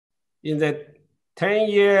In the 10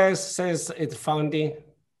 years since its founding,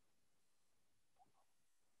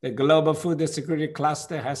 the Global Food Security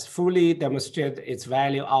Cluster has fully demonstrated its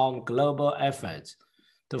value on global efforts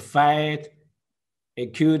to fight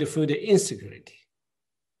acute food insecurity.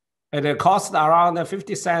 It costs around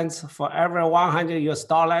 50 cents for every 100 US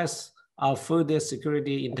dollars of food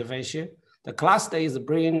security intervention. The cluster is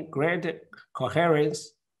bringing great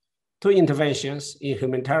coherence to interventions in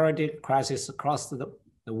humanitarian crises across the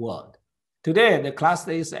world. Today, the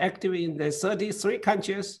cluster is active in the 33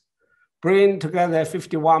 countries, bringing together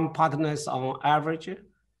 51 partners on average in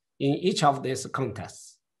each of these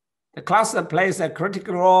contexts. The cluster plays a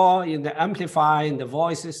critical role in amplifying the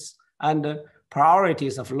voices and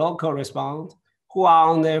priorities of local response who are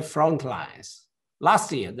on the front lines.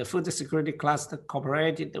 Last year, the Food Security Cluster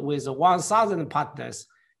cooperated with 1,000 partners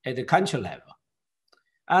at the country level.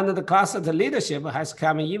 And the cluster's leadership has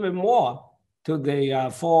come even more to the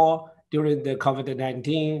fore during the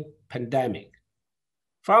COVID-19 pandemic.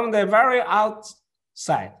 From the very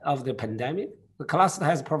outset of the pandemic, the cluster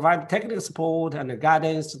has provided technical support and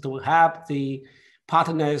guidance to help the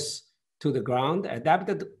partners to the ground adapt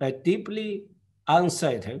to a deeply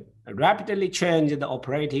uncertain and rapidly changed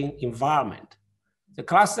operating environment. The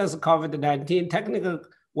cluster's COVID-19 technical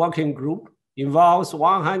working group involves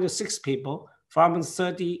 106 people from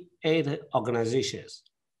 38 organizations.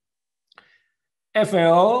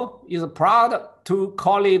 FAO is proud to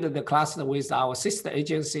co-lead the cluster with our sister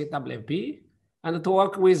agency, WFP, and to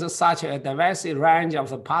work with such a diverse range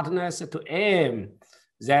of partners to aim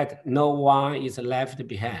that no one is left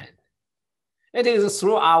behind. It is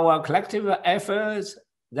through our collective efforts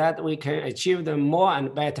that we can achieve them more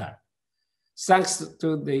and better. Thanks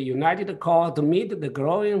to the united call to meet the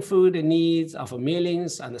growing food needs of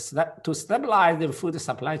millions and to stabilize the food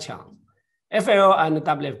supply chain, FAO and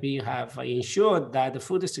WFP have ensured that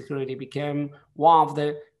food security became one of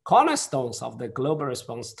the cornerstones of the global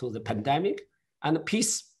response to the pandemic and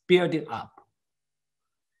peace building up.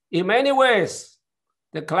 In many ways,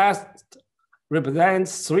 the cluster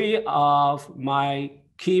represents three of my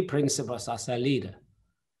key principles as a leader: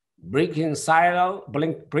 breaking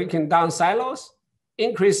down silos,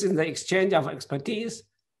 increasing the exchange of expertise,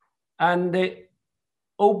 and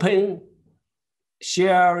open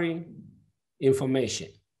sharing information.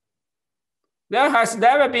 There has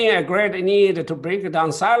never been a great need to break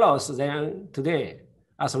down silos than today,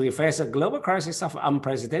 as we face a global crisis of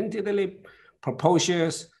unprecedented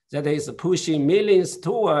proportions that is pushing millions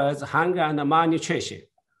towards hunger and malnutrition.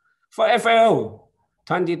 For FAO,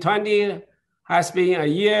 2020 has been a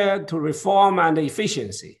year to reform and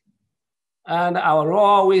efficiency, and our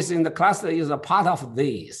role within the cluster is a part of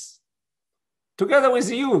this. Together with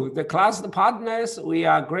you, the cluster partners, we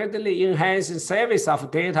are greatly enhancing service of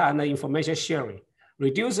data and information sharing,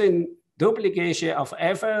 reducing duplication of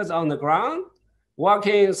efforts on the ground,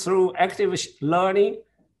 working through active learning,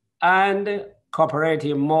 and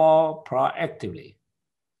cooperating more proactively.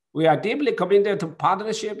 We are deeply committed to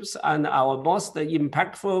partnerships, and our most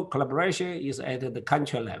impactful collaboration is at the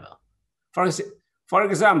country level. For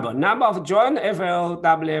example, number of joint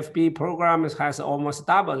FAO-WFP programs has almost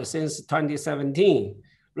doubled since 2017,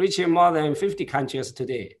 reaching more than 50 countries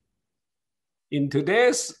today. In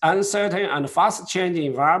today's uncertain and fast-changing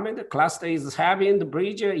environment, the cluster is helping to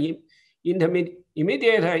bridge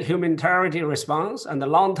immediate humanitarian response and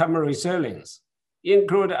long-term resilience,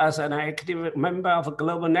 included as an active member of a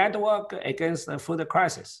global network against the food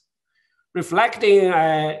crisis, reflecting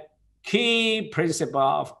a key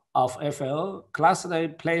principle of FAO. Cluster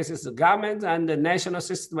places the government and the national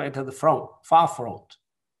system at the far front,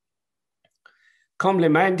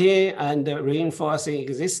 complementing and reinforcing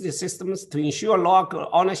existing systems to ensure local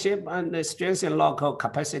ownership and strengthen local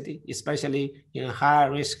capacity, especially in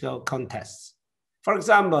high-risk contexts. For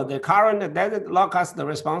example, the current desert locust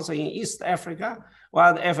response in East Africa,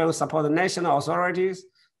 while the FAO supports national authorities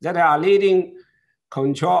that are leading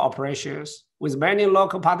control operations, with many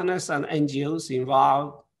local partners and NGOs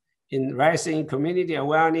involved in raising community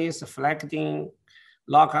awareness, reflecting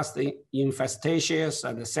locust infestations,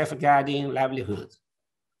 and safeguarding livelihoods.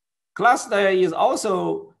 Cluster is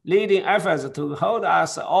also leading efforts to hold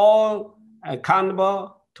us all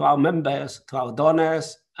accountable to our members, to our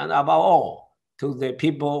donors, and above all, to the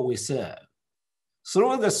people we serve.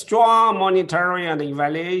 Through the strong monitoring and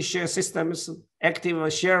evaluation systems,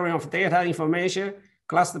 active sharing of data information,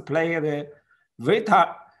 cluster play the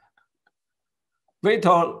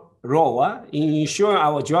vital role in ensuring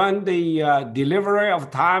our joint delivery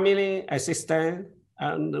of timely assistance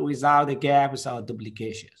and without gaps or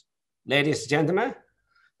duplications. Ladies and gentlemen,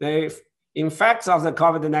 the Effects of the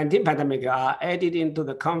COVID-19 pandemic are added into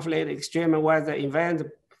the conflict, extreme weather events,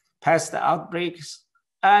 pest outbreaks,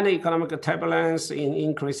 and economic turbulence in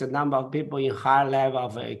increased number of people in high level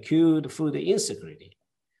of acute food insecurity.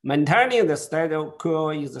 Maintaining the status quo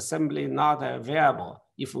is simply not viable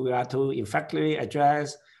if we are to effectively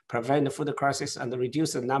address, prevent the food crisis, and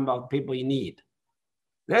reduce the number of people in need.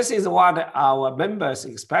 This is what our members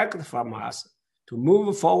expect from us, to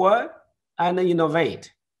move forward and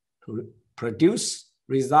innovate, to produce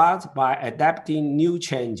results by adapting new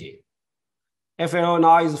changes. FAO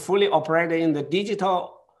now is fully operating in the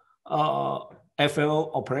digital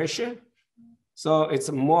FAO operation, so it's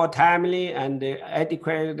more timely and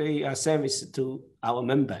adequately service to our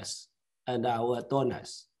members and our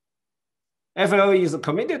donors. FAO is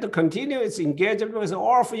committed to continue its engagement with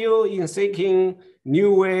all of you in seeking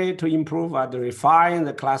new ways to improve and refine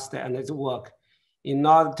the cluster and its work in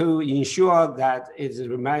order to ensure that it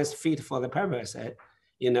remains fit for the purpose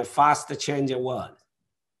in a fast changing world.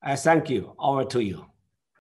 I thank you. Over to you.